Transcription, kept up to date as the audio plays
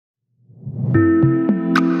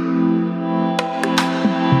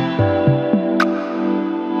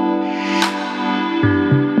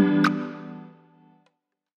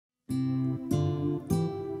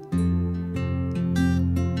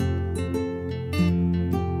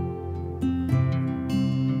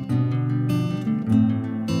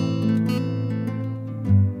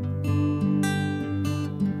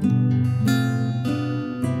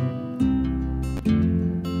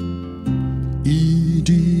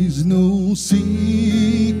no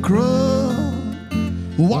secret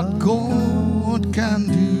what God can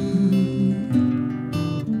do,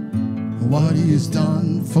 what He's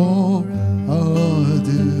done for others,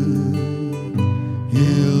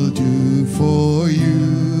 He'll do for you.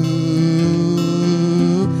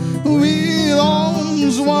 With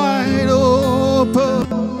arms wide open,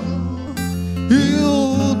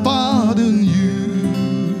 He'll pardon you.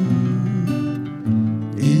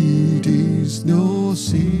 It is no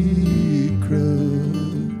secret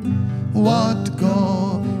what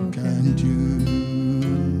God can do.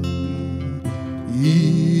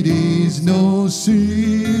 It is no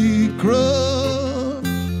secret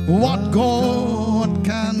what God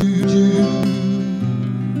can do,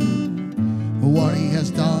 what He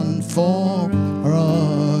has done for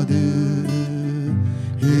others,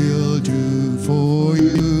 He'll do for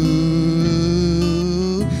you.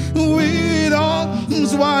 With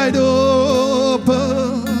arms wide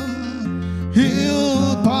open,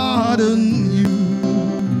 He'll pardon you.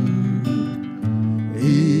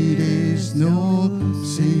 It is no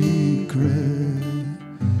secret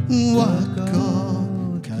what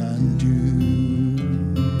God can do.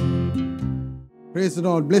 Praise the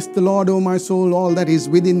Lord. Bless the Lord, O my soul, all that is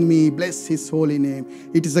within me. Bless His holy name.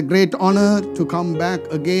 It is a great honor to come back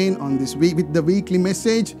again on this week with the weekly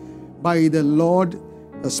message by the Lord,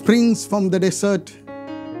 springs from the desert.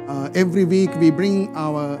 Every week we bring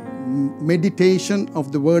our meditation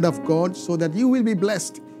of the Word of God so that you will be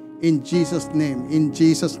blessed in Jesus' name. In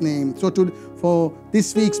Jesus' name. So for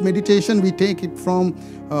this week's meditation, we take it from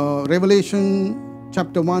Revelation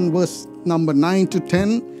chapter 1, verse number 9 to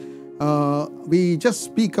 10. We just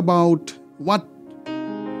speak about what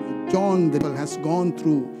John has gone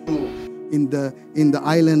through in the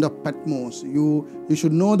island of Patmos. You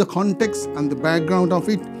should know the context and the background of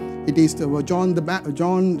it. It is John the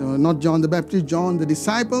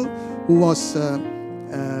disciple who was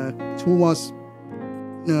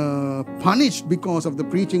punished because of the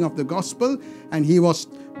preaching of the gospel, and he was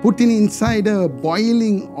put inside a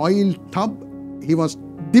boiling oil tub. He was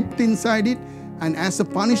dipped inside it, and as a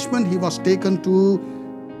punishment, he was taken to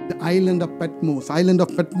the island of Patmos. Island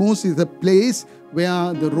of Patmos is a place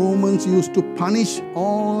where the Romans used to punish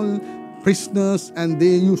all prisoners, and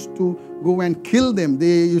they used to go and kill them.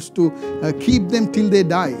 They used to keep them till they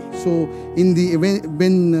die. So when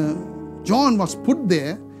John was put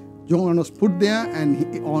there,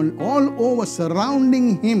 and all over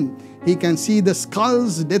surrounding him, he can see the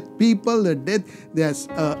skulls, dead people, there's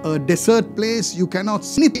a desert place. You cannot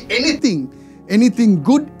see anything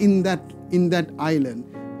good in that island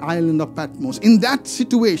of Patmos. In that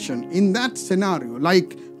situation, in that scenario,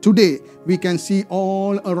 like today, we can see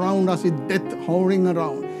all around us is death hovering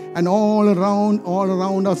around, and all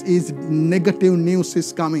around us is negative news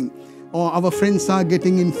is coming. Or our friends are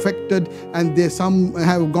getting infected, and some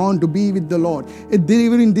have gone to be with the Lord.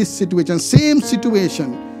 Even in this situation, same situation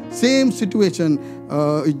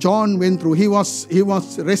John went through. He was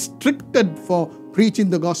restricted for preaching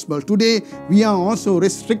the gospel. Today, we are also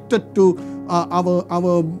restricted to our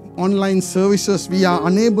online services. We are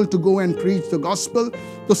unable to go and preach the gospel.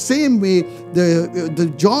 The same way,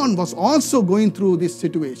 the John was also going through this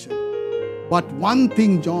situation. But one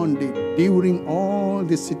thing John did during all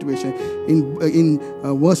this situation, in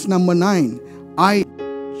verse number 9, I,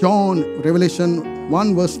 John, Revelation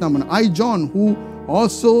 1 verse number 9, I, John, who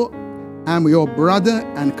also am your brother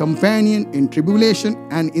and companion in tribulation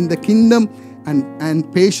and in the kingdom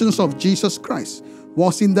and patience of Jesus Christ,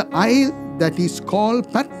 was in the isle that is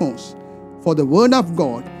called Patmos for the word of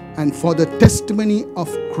God and for the testimony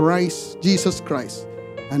of Christ, Jesus Christ.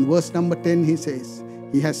 And verse number 10, he says,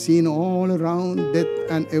 he has seen all around death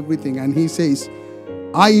and everything. And he says,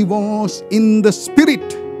 I was in the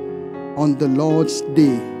Spirit on the Lord's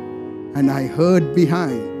day, and I heard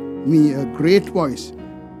behind me a great voice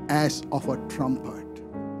as of a trumpet.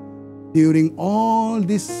 During all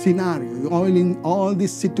this scenario, all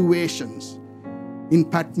these situations in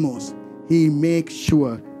Patmos, he makes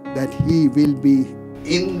sure that he will be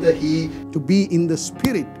in the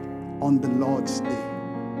Spirit on the Lord's day.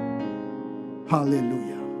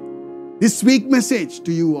 Hallelujah. This week message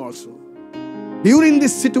to you also. During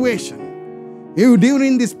this situation,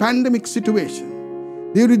 during this pandemic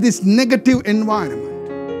situation, during this negative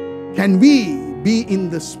environment, can we be in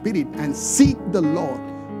the Spirit and seek the Lord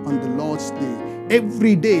on the Lord's day?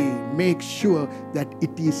 Every day, make sure that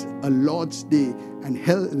it is a Lord's day, and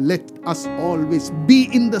let us always be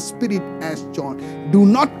in the Spirit as John. Do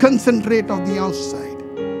not concentrate on the outside.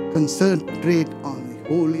 Concentrate on the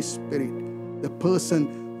Holy Spirit, the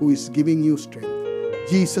person who is giving you strength.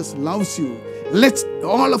 Jesus loves you. Let's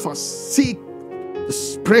all of us seek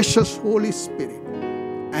the precious Holy Spirit,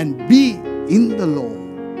 and be in the Lord,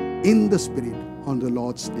 in the Spirit on the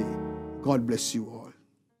Lord's day. God bless you all.